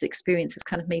through this experience has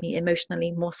kind of made me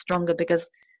emotionally more stronger because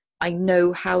I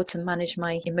know how to manage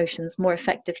my emotions more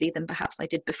effectively than perhaps I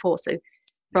did before. So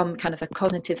from kind of a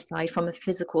cognitive side, from a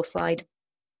physical side,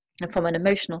 and from an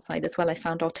emotional side as well, I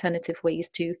found alternative ways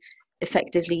to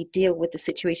effectively deal with the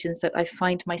situations that I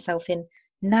find myself in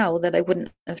now that I wouldn't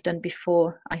have done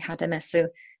before I had MS. So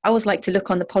I always like to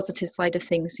look on the positive side of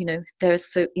things.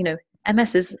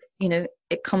 MS is,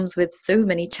 it comes with so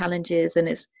many challenges, and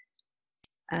it's,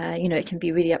 it can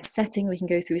be really upsetting. We can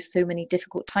go through so many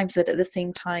difficult times, but at the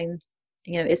same time,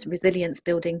 it's resilience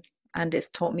building, and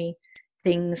it's taught me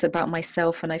things about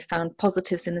myself, and I found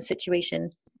positives in the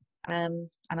situation, and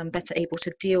I'm better able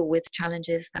to deal with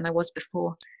challenges than I was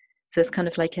before. So it's kind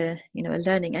of like a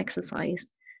learning exercise.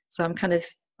 So I'm kind of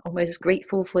almost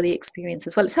grateful for the experience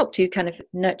as well. It's helped to kind of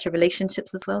nurture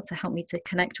relationships as well, to help me to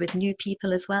connect with new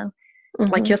people as well,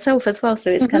 like yourself as well. So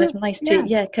it's kind of nice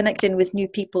to connect in with new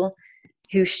people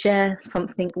who share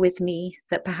something with me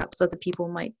that perhaps other people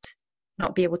might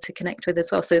not be able to connect with as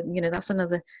well. So that's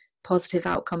another positive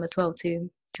outcome as well,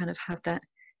 to kind of have that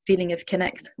feeling of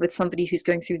connect with somebody who's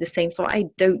going through the same. So I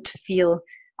don't feel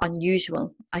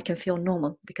unusual. I can feel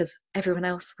normal because everyone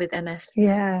else with MS,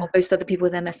 or most other people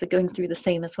with MS, are going through the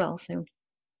same as well. So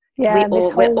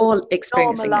we're all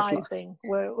experiencing this loss.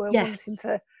 We're wanting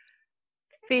to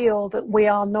feel that we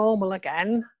are normal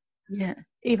again,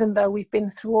 even though we've been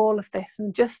through all of this.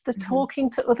 And just the talking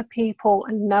to other people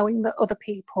and knowing that other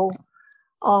people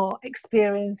are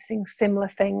experiencing similar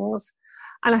things.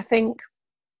 And I think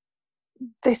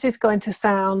this is going to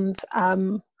sound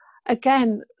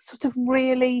again sort of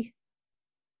really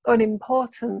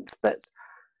unimportant, but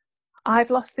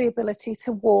I've lost the ability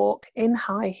to walk in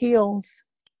high heels,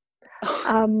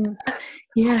 or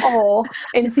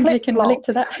in flip-flops.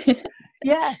 Me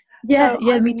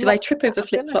too. I trip over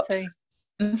flip-flops.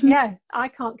 I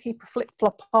can't keep a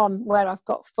flip-flop on where I've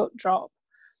got foot drop.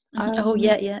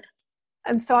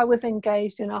 And so I was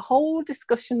engaged in a whole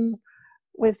discussion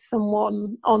with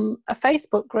someone on a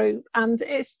Facebook group, and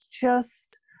it's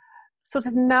just sort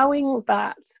of knowing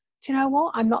that, do you know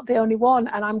what, I'm not the only one,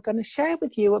 and I'm going to share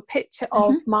with you a picture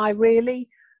of my really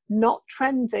not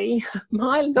trendy,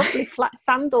 my lovely flat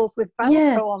sandals with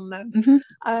Velcro on them.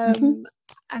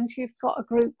 And you've got a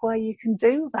group where you can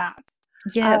do that.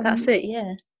 That's it.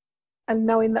 And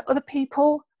knowing that other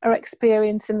people are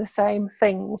experiencing the same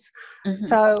things.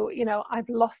 So, I've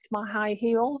lost my high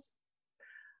heels.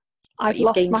 I've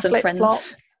lost my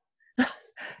flip-flops,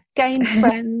 gained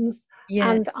friends,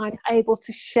 and I'm able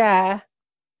to share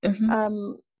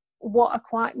what are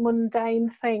quite mundane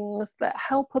things that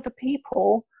help other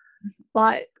people,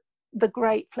 like the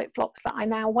great flip-flops that I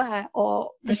now wear, or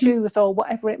the shoes, or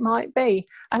whatever it might be.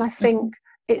 And I think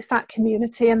it's that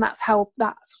community, and that's how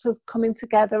that sort of coming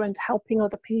together and helping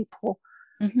other people,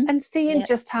 and seeing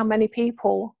just how many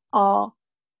people are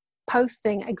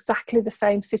posting exactly the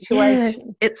same Yeah,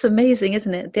 situation. it's amazing,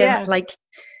 isn't it? Yeah. Like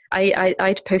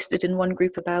I'd posted in one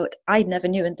group about, I never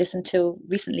knew this until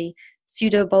recently,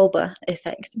 pseudobulbar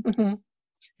effect. Mm-hmm.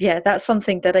 Yeah, that's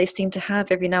something that I seem to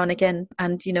have every now and again.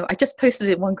 And, I just posted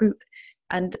it in one group,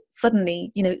 and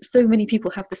suddenly, so many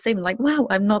people have the same, like, wow,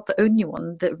 I'm not the only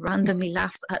one that randomly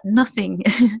laughs at nothing.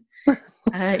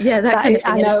 Yeah, that kind of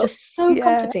thing. I And it's know. just so Yeah.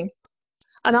 comforting.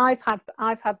 And I've had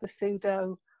the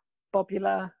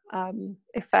pseudo-bobular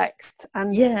effect,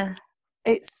 and Yeah.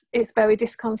 it's very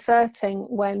disconcerting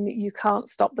when you can't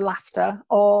stop the laughter,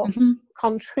 or Hmm.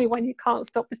 contrary, when you can't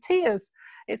stop the tears.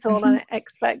 It's all Hmm.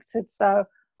 unexpected. So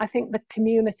I think the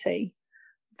community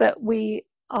that we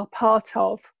are part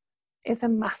of is a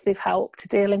massive help to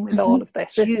dealing with Hmm. all of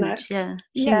this, isn't it? Huge, yeah,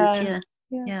 huge, Yeah, yeah,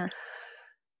 yeah. yeah.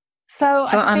 So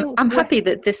So I I'm think I'm happy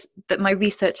that my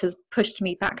research has pushed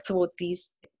me back towards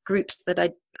these groups that I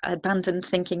abandoned,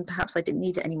 thinking perhaps I didn't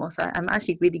need it anymore. So I'm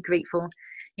actually really grateful.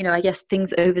 I guess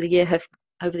things over the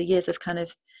years have kind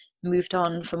of moved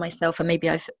on for myself, and maybe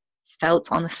I've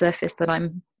felt on the surface that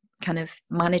I'm kind of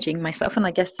managing myself, and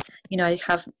I guess I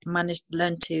have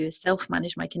learned to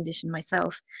self-manage my condition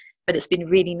myself. But it's been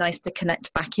really nice to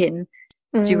connect back in,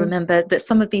 to remember that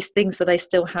some of these things that I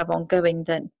still have ongoing,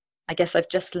 that I guess I've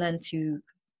just learned to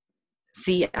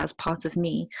see it as part of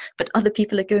me, but other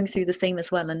people are going through the same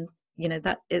as well. And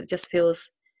that it just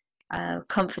feels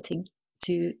comforting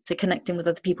to connecting with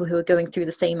other people who are going through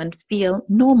the same and feel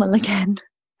normal again.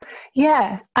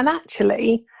 Yeah, and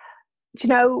actually, do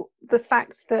you know, the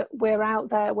fact that we're out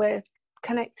there, we're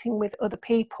connecting with other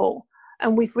people,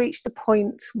 and we've reached the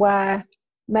point where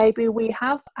maybe we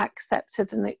have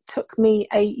accepted, and it took me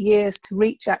 8 years to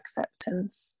reach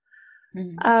acceptance.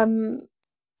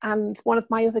 And one of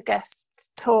my other guests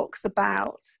talks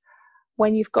about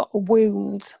when you've got a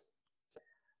wound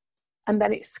and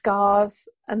then it scars,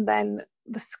 and then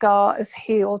the scar has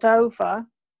healed over,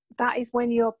 that is when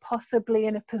you're possibly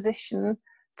in a position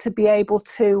to be able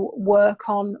to work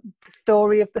on the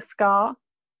story of the scar.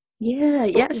 Yeah,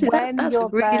 But actually when that's you're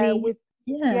there really, with,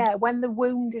 yeah. when the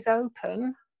wound is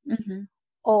open, Hmm.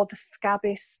 or the scab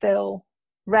is still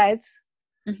red,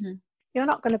 Hmm. you're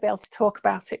not going to be able to talk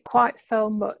about it quite so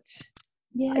much.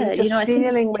 Yeah, You're just I think,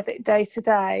 dealing with it day to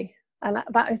day. And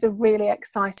that is a really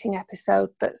exciting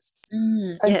episode that's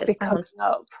going yeah, to it be coming sounds,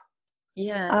 up.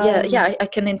 yeah, I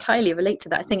can entirely relate to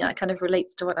that. I think that kind of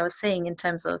relates to what I was saying in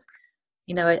terms of,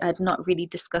 I'd not really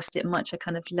discussed it much. I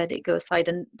kind of let it go aside,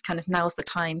 and kind of now's the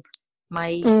time.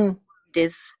 My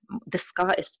is The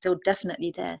scar is still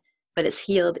definitely there, but it's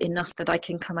healed enough that I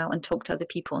can come out and talk to other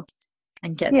people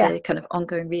and get Yeah, the kind of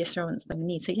ongoing reassurance that I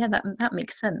need. So yeah, that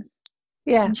makes sense.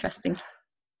 yeah. Interesting.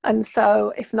 And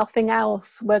so, if nothing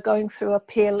else, we're going through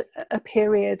a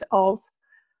period of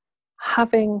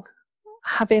having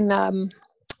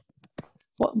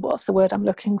what's the word I'm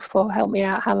looking for? Help me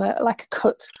out, Hannah. Like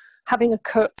having a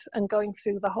cut and going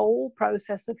through the whole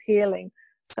process of healing.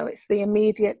 So it's the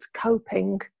immediate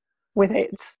coping with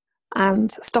it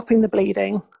and stopping the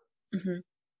bleeding, Hmm.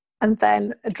 and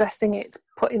then addressing it,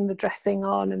 putting the dressing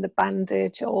on and the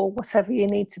bandage or whatever you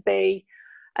need to be,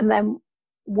 and then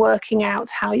working out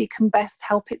how you can best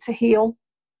help it to heal.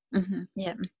 Hmm.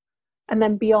 Yeah. And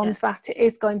then beyond Yeah. that, it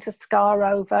is going to scar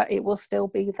over, it will still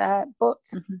be there, but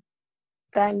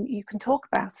then you can talk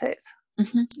about it.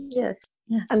 Yeah.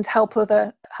 Yeah. And help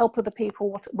other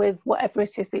people with whatever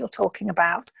it is that you're talking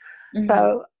about.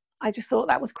 So I just thought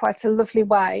that was quite a lovely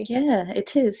way. Yeah,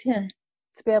 it is. Yeah.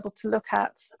 To be able to look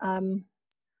at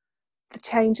the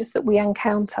changes that we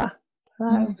encounter.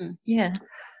 Yeah.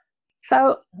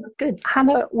 So That's good.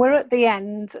 Hannah, we're at the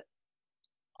end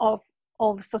of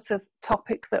all the sort of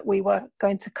topic that we were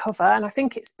going to cover, and I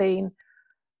think it's been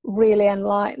really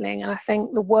enlightening, and I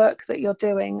think the work that you're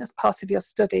doing as part of your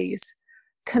studies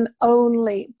can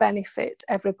only benefit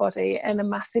everybody in a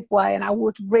massive way. And I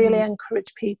would really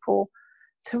encourage people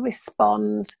to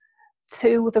respond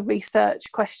to the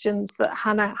research questions that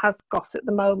Hannah has got at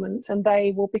the moment, and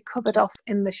they will be covered off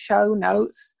in the show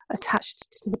notes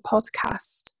attached to the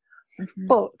podcast.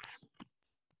 But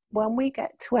when we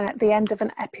get to the end of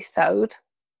an episode,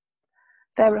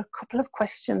 there are a couple of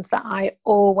questions that I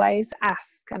always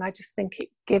ask, and I just think it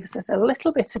gives us a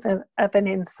little bit of an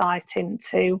insight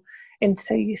into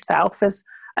yourself,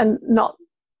 and not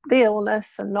the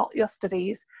illness and not your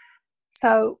studies.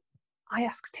 So I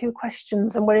ask 2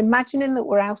 questions, and we're imagining that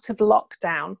we're out of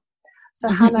lockdown. So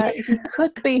Hannah, if you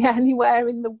could be anywhere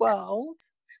in the world,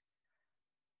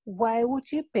 where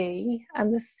would you be?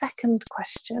 And the second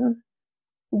question,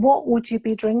 what would you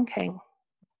be drinking?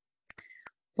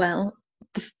 Well,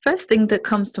 The first thing that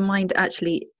comes to mind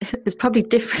actually is probably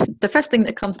different. The first thing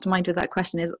that comes to mind with that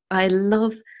question is I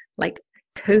love like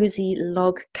cozy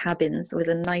log cabins with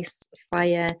a nice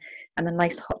fire and a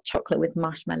nice hot chocolate with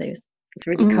marshmallows. It's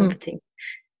really comforting.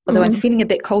 Although I'm feeling a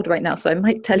bit cold right now, so I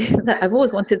might tell you that I've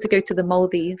always wanted to go to the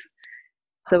Maldives.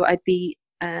 So I'd be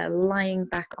lying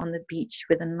back on the beach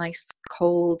with a nice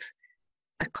cold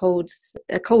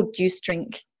juice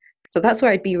drink. So that's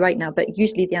where I'd be right now. But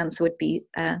usually the answer would be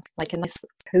like a nice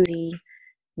cozy,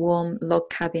 warm log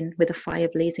cabin with a fire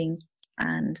blazing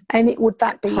and would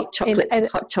that be hot chocolate in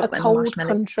a cold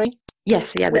country?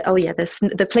 Yes, yeah.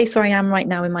 The place where I am right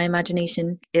now in my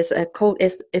imagination is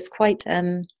quite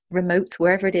remote,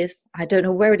 wherever it is. I don't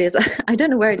know where it is. I don't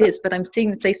know where it is, but I'm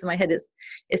seeing the place in my head.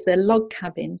 It's a log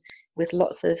cabin with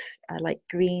lots of like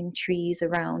green trees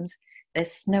around.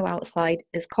 There's snow outside.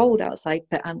 It's cold outside,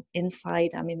 but I'm inside.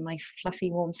 I'm in my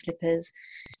fluffy warm slippers,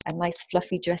 a nice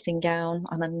fluffy dressing gown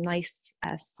on a nice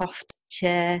soft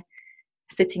chair,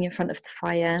 sitting in front of the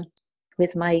fire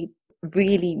with my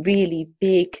really, really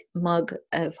big mug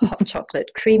of hot chocolate,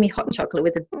 creamy hot chocolate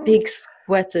with a big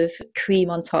squirt of cream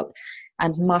on top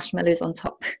and marshmallows on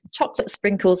top, chocolate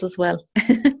sprinkles as well.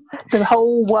 The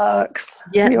whole works.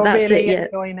 Yeah, you're that's really it. Yeah,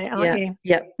 enjoying it, aren't you?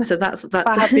 Yeah. So that's.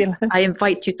 Fabulous. I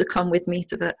invite you to come with me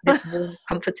to this warm,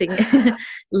 comforting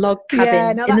log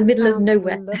cabin in the middle of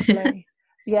nowhere. Lovely.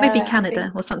 Yeah, Maybe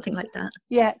Canada or something like that.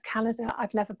 Yeah, Canada.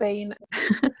 I've never been.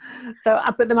 So,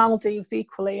 but the Maldives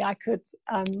equally, I could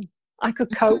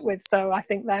cope with. So I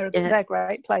think they're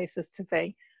great places to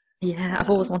be. Yeah, I've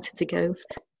always wanted to go.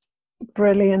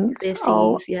 Brilliant. Clear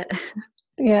seas, yeah.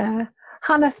 Yeah.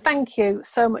 Hannah, thank you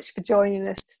so much for joining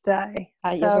us today.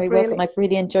 You're very welcome. I've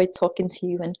really enjoyed talking to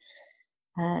you and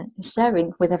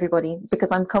sharing with everybody,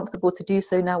 because I'm comfortable to do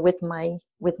so now with my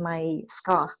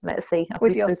scar, let's say, as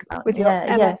we spoke about. With your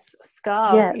MS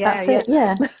scar. Yeah, that's it,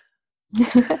 yeah.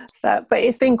 So, but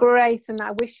it's been great, and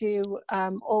I wish you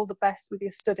all the best with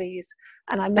your studies,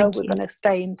 and I know we're going to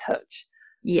stay in touch.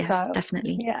 Yes,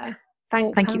 definitely. Yeah.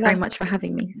 Thanks. Thank you very much for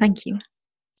having me. Thank you.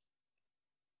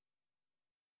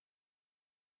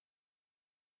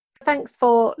 Thanks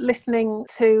for listening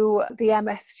to the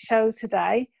MS show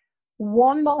today.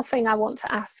 One more thing I want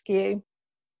to ask you.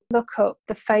 Look up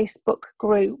the Facebook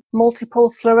group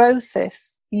Multiple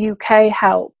Sclerosis UK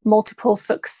Help Multiple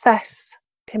Success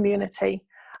Community.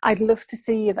 I'd love to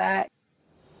see you there.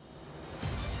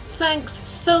 Thanks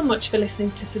so much for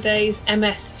listening to today's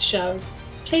MS show.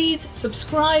 Please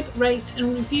subscribe, rate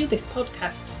and review this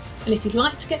podcast. And if you'd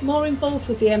like to get more involved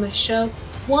with the MS show,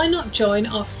 why not join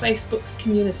our Facebook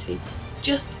community?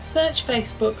 Just search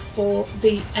Facebook for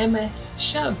the MS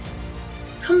show.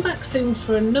 Come back soon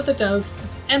for another dose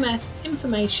of MS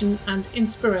information and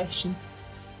inspiration.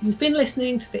 You've been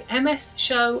listening to the MS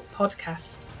Show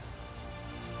podcast.